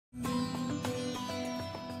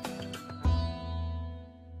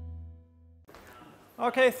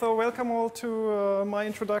Okay, so welcome all to my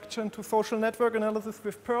introduction to social network analysis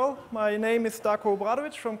with Perl. My name is Darko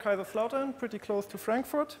Obradovic from Kaiserslautern, pretty close to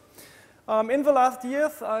Frankfurt. In the last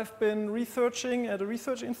years, I've been researching at a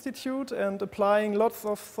research institute and applying lots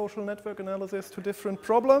of social network analysis to different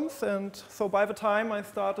problems. And so by the time I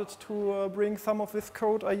started to bring some of this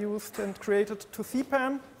code I used and created to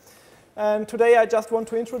CPAN. And today I just want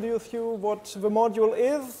to introduce you what the module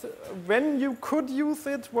is, when you could use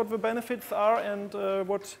it, what the benefits are, and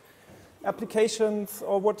what applications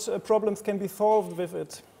or what problems can be solved with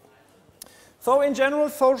it. So in general,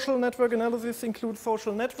 social network analysis includes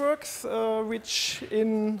social networks, which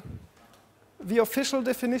in the official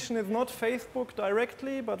definition is not Facebook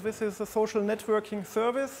directly, but this is a social networking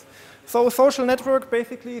service. So a social network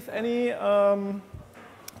basically is any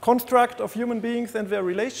construct of human beings and their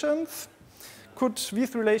relations.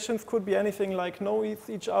 These relations could be anything like know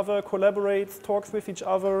each other, collaborates, talks with each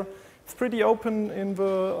other. It's pretty open in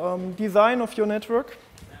the design of your network.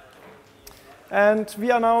 And we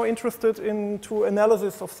are now interested into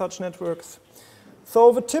analysis of such networks.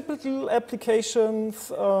 So the typical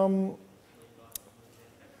applications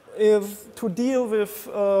is to deal with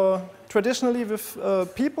traditionally with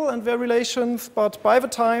people and their relations, but by the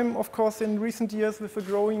time, of course, in recent years with the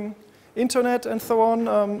growing internet and so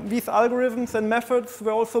on, these algorithms and methods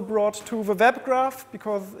were also brought to the web graph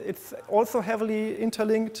because it's also heavily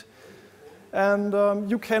interlinked. And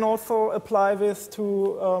you can also apply this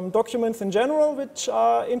to documents in general, which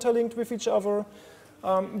are interlinked with each other.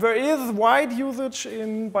 There is wide usage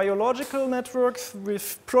in biological networks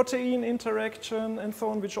with protein interaction and so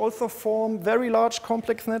on, which also form very large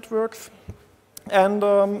complex networks. And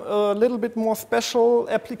a little bit more special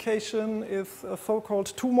application is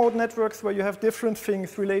so-called two-mode networks, where you have different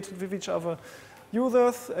things related with each other.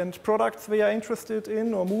 Users and products they are interested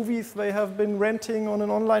in, or movies they have been renting on an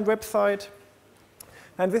online website.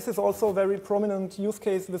 And this is also a very prominent use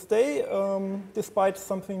case this day, despite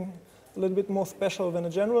something a little bit more special than a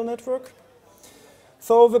general network.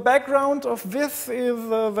 So the background of this is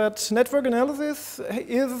that network analysis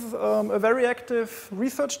is a very active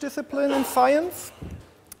research discipline in science,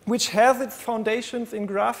 which has its foundations in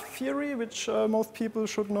graph theory, which most people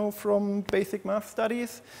should know from basic math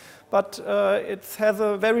studies, but it has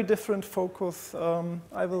a very different focus.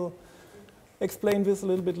 I will explain this a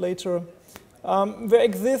little bit later. There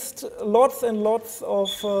exist lots and lots of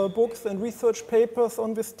books and research papers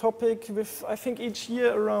on this topic with, I think, each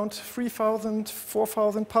year around 3,000,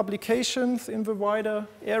 4,000 publications in the wider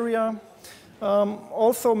area.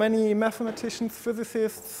 Also, many mathematicians,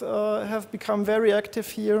 physicists have become very active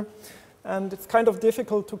here, and it's kind of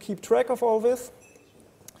difficult to keep track of all this.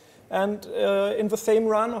 And in the same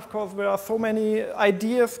run, of course, there are so many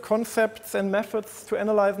ideas, concepts, and methods to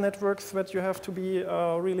analyze networks that you have to be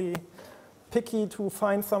really picky to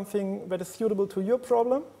find something that is suitable to your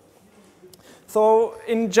problem. So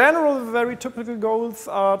in general, the very typical goals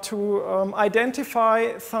are to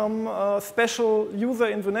identify some special user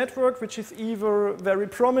in the network, which is either very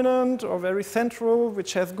prominent or very central,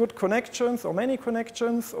 which has good connections or many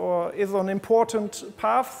connections, or is on important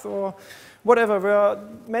paths or whatever. There are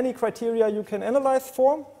many criteria you can analyze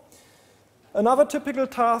for. Another typical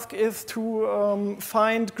task is to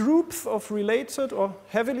find groups of related or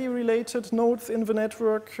heavily related nodes in the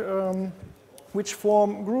network, which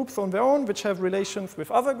form groups on their own, which have relations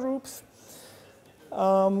with other groups.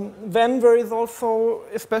 Then there is also,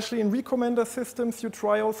 especially in recommender systems, you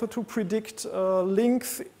try also to predict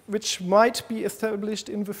links which might be established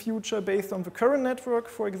in the future based on the current network,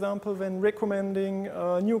 for example, when recommending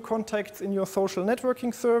new contacts in your social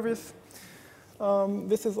networking service.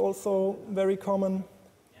 This is also very common.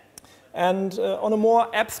 And on a more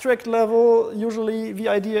abstract level, usually the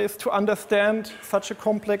idea is to understand such a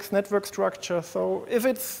complex network structure. So if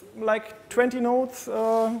it's like 20 nodes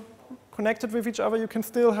connected with each other, you can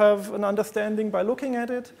still have an understanding by looking at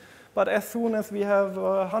it. But as soon as we have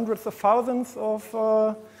hundreds of thousands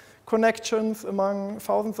of connections among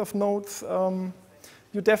thousands of nodes,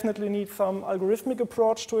 you definitely need some algorithmic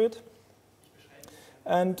approach to it.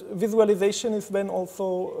 And visualization is then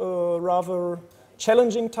also a rather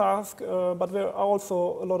challenging task, but there are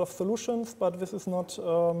also a lot of solutions, but this is not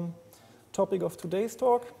topic of today's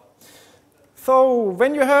talk. So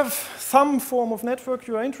when you have some form of network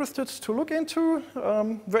you are interested to look into,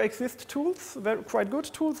 there exist tools, quite good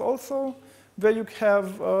tools also, where you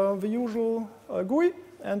have the usual GUI,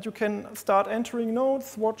 and you can start entering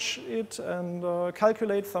nodes, watch it, and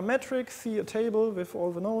calculate some metrics, see a table with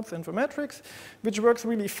all the nodes and the metrics, which works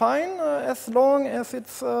really fine as long as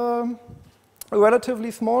it's a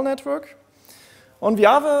relatively small network. On the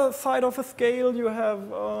other side of the scale, you have,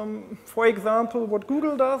 for example, what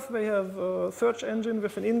Google does. They have a search engine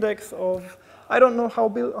with an index of, I don't know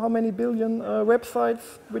how many billion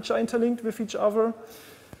websites which are interlinked with each other.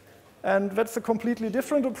 And that's a completely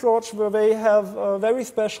different approach where they have very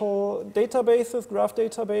special databases, graph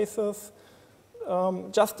databases.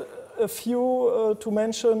 Just a few to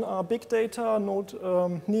mention are big data, Node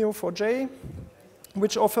Neo4j,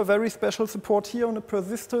 which offer very special support here on a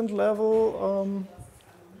persistent level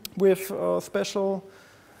with special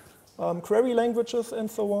query languages and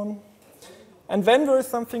so on. And then there is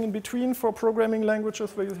something in between for programming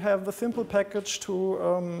languages where you have the simple package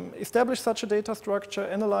to establish such a data structure,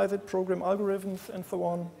 analyze it, program algorithms, and so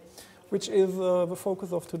on, which is the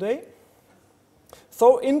focus of today.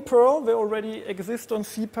 So in Perl, there already exists on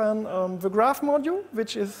CPAN the graph module,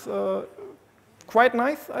 which is quite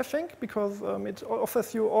nice, I think, because it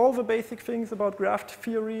offers you all the basic things about graph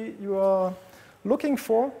theory you are looking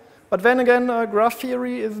for. But then again, graph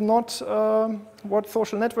theory is not what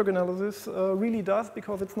social network analysis really does,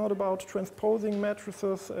 because it's not about transposing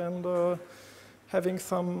matrices and having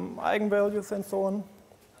some eigenvalues and so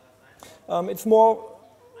on. It's more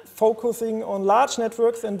focusing on large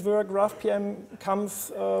networks, and where GraphPM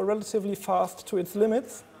comes relatively fast to its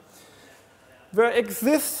limits. There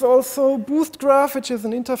exists also BoostGraph, which is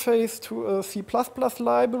an interface to a C++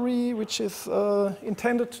 library, which is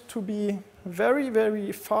intended to be very,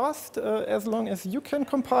 very fast as long as you can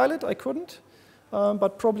compile it. I couldn't,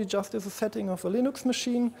 but probably just as a setting of a Linux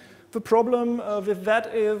machine. The problem with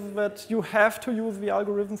that is that you have to use the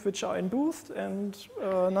algorithms which are in Boost and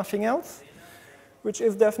nothing else, which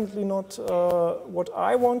is definitely not what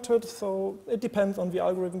I wanted. So it depends on the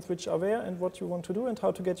algorithms which are there and what you want to do and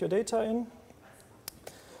how to get your data in.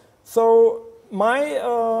 So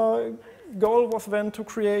my goal was then to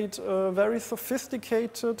create a very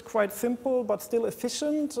sophisticated, quite simple, but still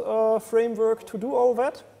efficient framework to do all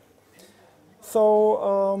that.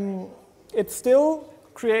 So it still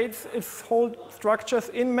creates its whole structures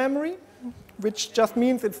in memory, which just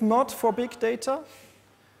means it's not for big data,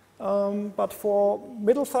 but for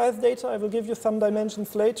middle-sized data. I will give you some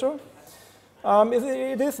dimensions later.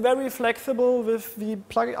 It is very flexible with the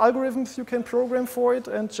algorithms you can program for it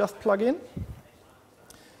and just plug in.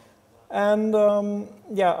 And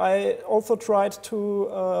yeah, I also tried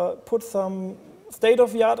to put some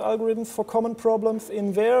state-of-the-art algorithms for common problems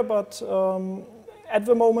in there, but at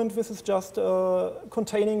the moment this is just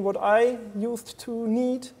containing what I used to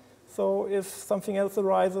need. So if something else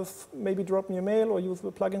arises, maybe drop me a mail or use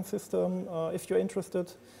the plugin system if you're interested.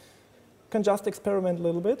 You can just experiment a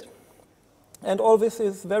little bit. And all this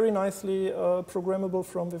is very nicely programmable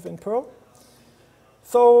from within Perl.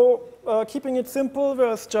 So keeping it simple,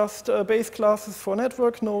 there's just base classes for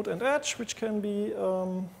network, node, and edge, which can be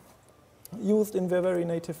used in their very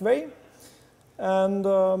native way. And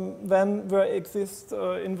then there exists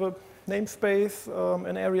in the namespace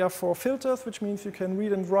an area for filters, which means you can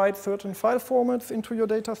read and write certain file formats into your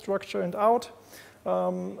data structure and out.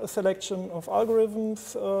 A selection of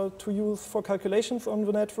algorithms to use for calculations on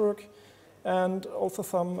the network, and also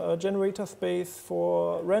some generator space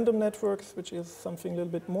for random networks, which is something a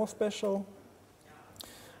little bit more special.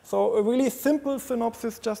 So a really simple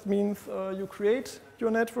synopsis just means you create your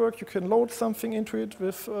network, you can load something into it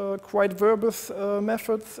with quite verbose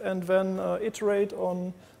methods, and then iterate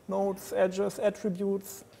on nodes, edges,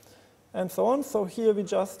 attributes, and so on. So here we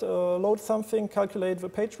just load something, calculate the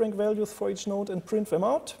PageRank values for each node, and print them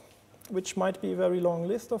out, which might be a very long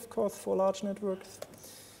list, of course, for large networks.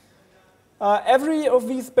 Every of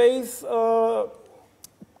these base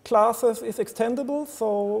classes is extendable,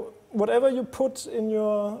 so whatever you put in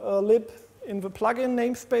your lib in the plugin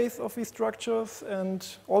namespace of these structures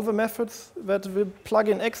and all the methods that the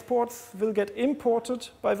plugin exports will get imported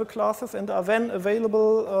by the classes and are then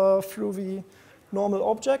available through the normal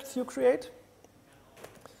objects you create.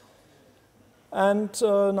 And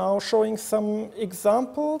now showing some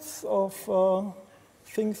examples of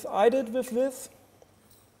things I did with this.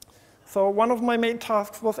 So one of my main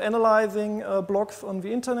tasks was analyzing blogs on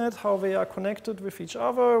the internet, how they are connected with each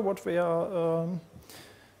other, what they are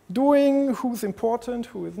doing, who's important,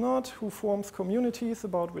 who is not, who forms communities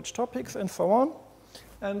about which topics, and so on.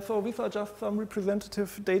 And so these are just some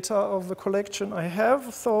representative data of the collection I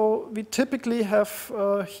have. So we typically have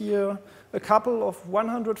here a couple of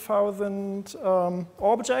 100,000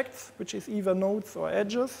 objects, which is either nodes or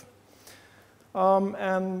edges.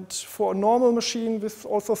 And for a normal machine, this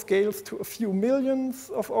also scales to a few millions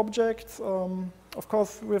of objects. Of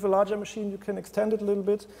course, with a larger machine, you can extend it a little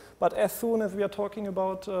bit. But as soon as we are talking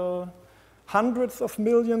about hundreds of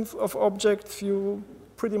millions of objects, you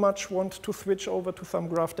pretty much want to switch over to some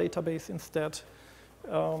graph database instead,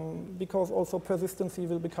 because also persistency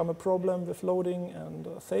will become a problem with loading and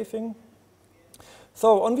saving.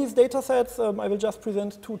 So on these data sets, I will just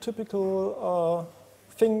present two typical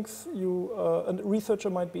things a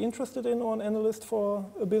researcher might be interested in, or an analyst for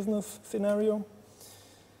a business scenario.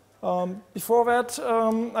 Before that,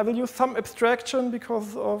 I will use some abstraction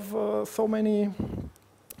because of so many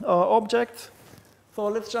objects. So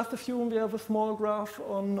let's just assume we have a small graph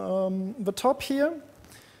on the top here.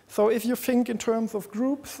 So if you think in terms of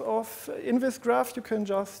groups in this graph, you can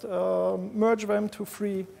just merge them to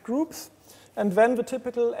 3 groups. And then the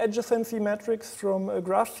typical adjacency matrix from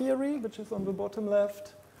graph theory, which is on the bottom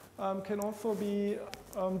left, can also be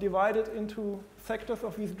divided into sectors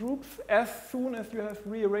of these groups as soon as you have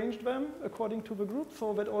rearranged them according to the group,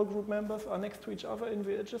 so that all group members are next to each other in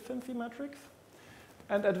the adjacency matrix.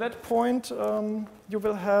 And at that point, you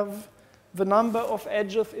will have the number of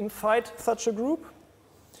edges inside such a group,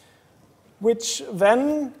 which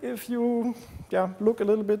then, if you look a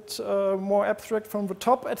little bit more abstract from the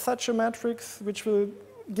top at such a matrix, which will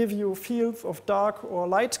give you fields of dark or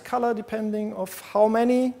light color depending on how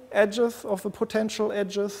many edges of the potential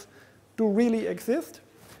edges do really exist.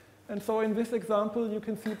 And so in this example, you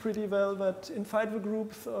can see pretty well that inside the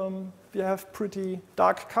groups, we have pretty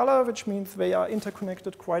dark color, which means they are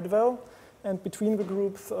interconnected quite well. And between the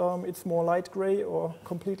groups, it's more light gray or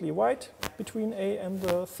completely white between A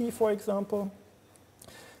and C, for example.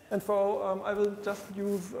 And so I will just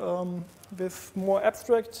use this more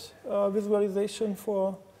abstract visualization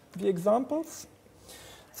for the examples.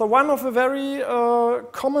 So one of the very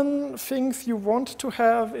common things you want to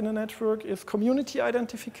have in a network is community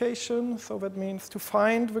identification. So that means to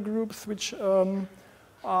find the groups which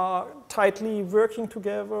are tightly working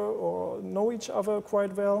together or know each other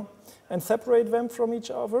quite well and separate them from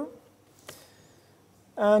each other.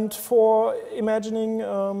 And for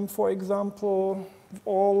imagining, for example,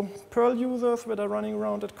 all Perl users that are running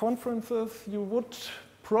around at conferences, you would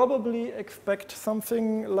probably expect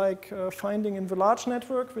something like finding in the large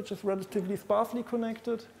network, which is relatively sparsely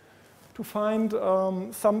connected, to find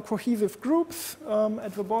some cohesive groups.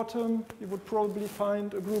 At the bottom, you would probably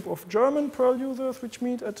find a group of German Perl users which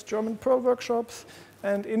meet at German Perl workshops.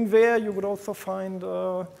 And in there, you would also find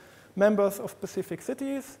members of specific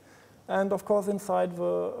cities. And of course, inside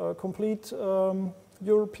the complete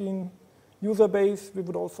European user base, we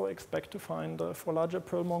would also expect to find, for larger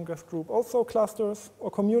Perl mongers group, also clusters or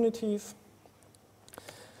communities.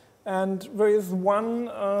 And there is one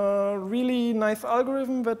really nice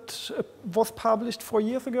algorithm that was published 4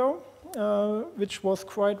 years ago, which was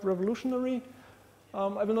quite revolutionary.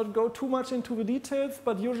 I will not go too much into the details,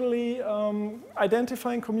 but usually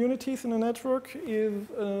identifying communities in a network is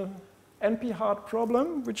an NP-hard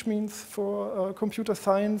problem, which means for computer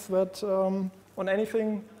science that on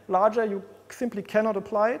anything larger, you simply cannot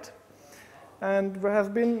apply it. And there has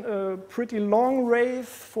been a pretty long race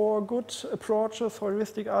for good approaches,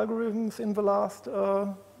 heuristic algorithms in the last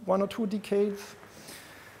 1 or 2 decades.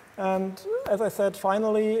 And as I said,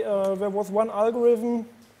 finally, there was one algorithm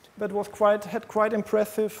that was had quite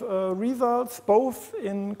impressive results, both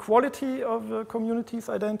in quality of the communities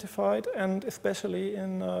identified and especially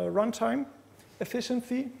in runtime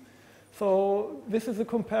efficiency. So this is a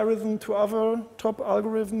comparison to other top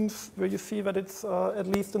algorithms where you see that it's at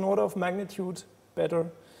least an order of magnitude better.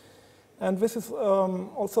 And this is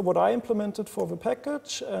also what I implemented for the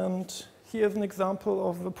package. And here's an example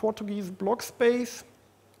of the Portuguese block space,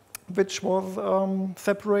 which was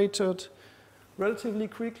separated relatively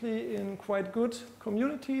quickly in quite good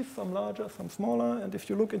communities, some larger, some smaller. And if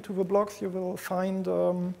you look into the blocks, you will find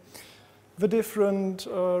the different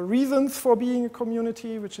reasons for being a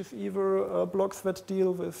community, which is either blocks that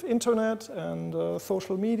deal with internet and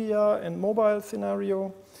social media and mobile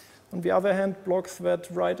scenario. On the other hand, blocks that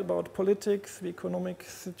write about politics, the economic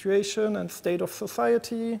situation and state of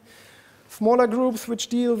society. Smaller groups which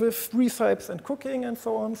deal with recipes and cooking and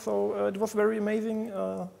so on. So it was very amazing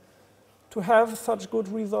to have such good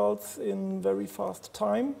results in very fast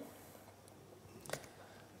time.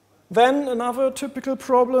 Then another typical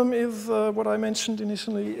problem is what I mentioned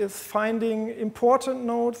initially, is finding important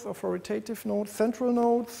nodes, authoritative nodes, central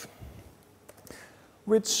nodes,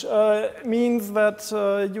 which means that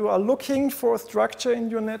you are looking for a structure in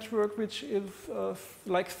your network which is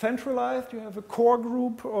like centralized. You have a core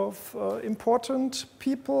group of important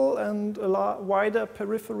people and a wider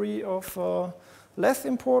periphery of less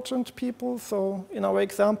important people. So in our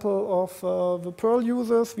example of the Perl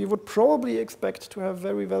users, we would probably expect to have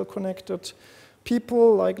very well connected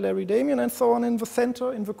people like Larry, Damien, and so on in the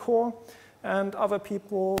center, in the core, and other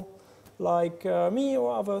people like me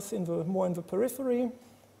or others more in the periphery.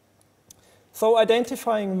 So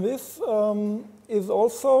identifying this is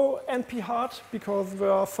also NP-hard because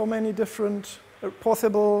there are so many different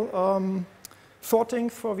possible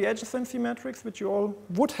sortings for the adjacency matrix, which you all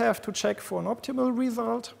would have to check for an optimal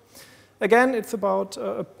result. Again, it's about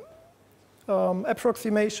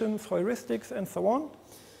approximations, heuristics, and so on.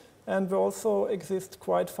 And there also exist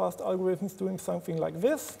quite fast algorithms doing something like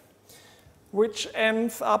this, which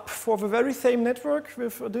ends up for the very same network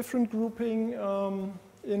with a different grouping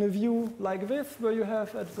in a view like this, where you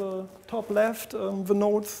have at the top left the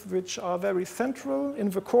nodes which are very central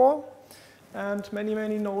in the core, and many,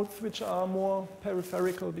 many nodes which are more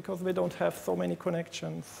peripheral because they don't have so many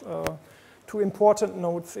connections to important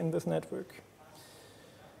nodes in this network.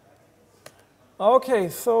 Okay,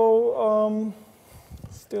 so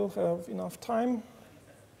still have enough time.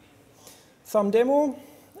 Some demo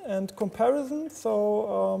and comparison.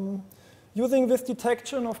 So using this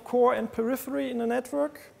detection of core and periphery in a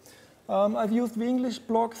network, I've used the English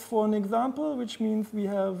blocks for an example, which means we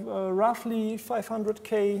have roughly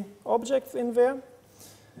 500K objects in there.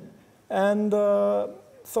 And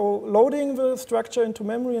so loading the structure into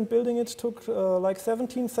memory and building it took like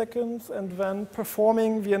 17 seconds, and then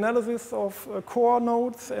performing the analysis of core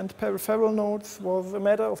nodes and peripheral nodes was a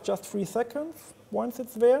matter of just 3 seconds once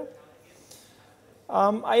it's there.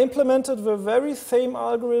 I implemented the very same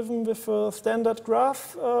algorithm with a standard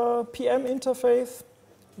graph PM interface,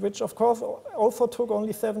 which of course also took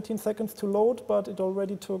only 17 seconds to load, but it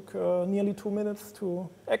already took nearly 2 minutes to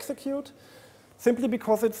execute, simply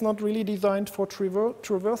because it's not really designed for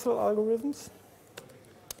traversal algorithms.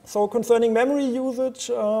 So concerning memory usage,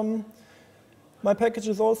 my package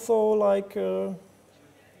is also like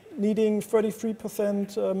needing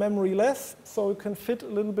 33% memory less, so you can fit a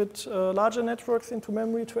little bit larger networks into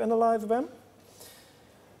memory to analyze them.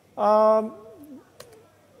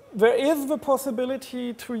 There is the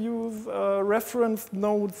possibility to use reference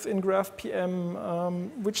nodes in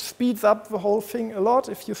GraphPM, which speeds up the whole thing a lot,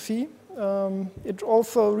 if you see. It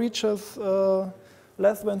also reaches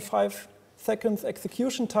less than 5 seconds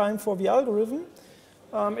execution time for the algorithm.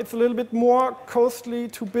 It's a little bit more costly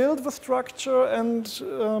to build the structure, and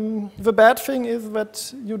the bad thing is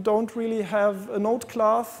that you don't really have a node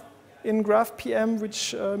class in GraphPM,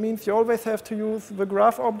 which means you always have to use the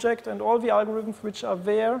graph object, and all the algorithms which are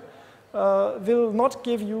there will not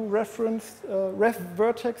give you reference ref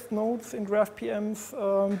vertex nodes in GraphPM's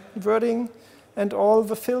wording, and all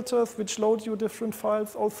the filters which load you different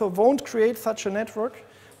files also won't create such a network.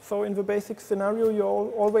 So in the basic scenario, you're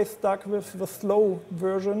always stuck with the slow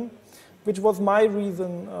version, which was my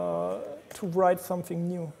reason to write something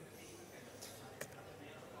new.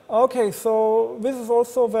 Okay, so this is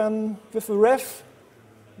also then, with the ref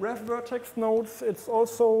vertex nodes, it's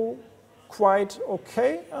also quite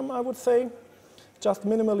okay, I would say. Just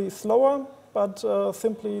minimally slower, but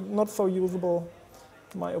simply not so usable,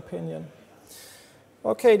 in my opinion.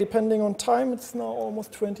 Okay, depending on time, it's now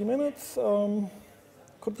almost 20 minutes.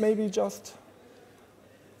 Could maybe just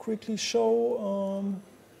quickly show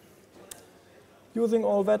using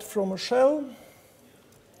all that from a shell. You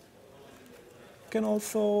can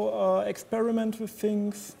also experiment with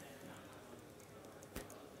things.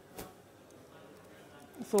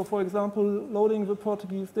 So for example, loading the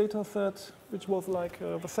Portuguese data set, which was like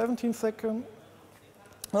the 17 second.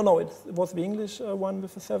 No, it was the English one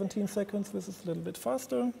with the 17 seconds. This is a little bit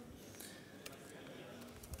faster.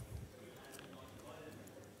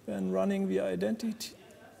 And running the identifying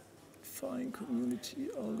community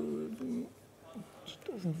algorithm, which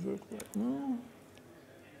doesn't work right now.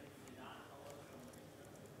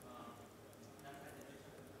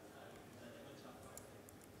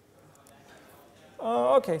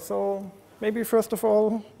 Okay, so maybe first of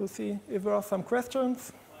all, we'll see if there are some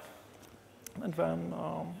questions. And then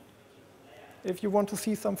if you want to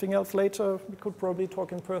see something else later, we could probably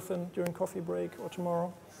talk in person during coffee break or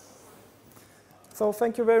tomorrow. So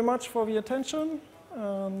thank you very much for the attention.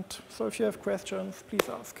 And so if you have questions, please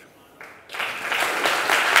ask.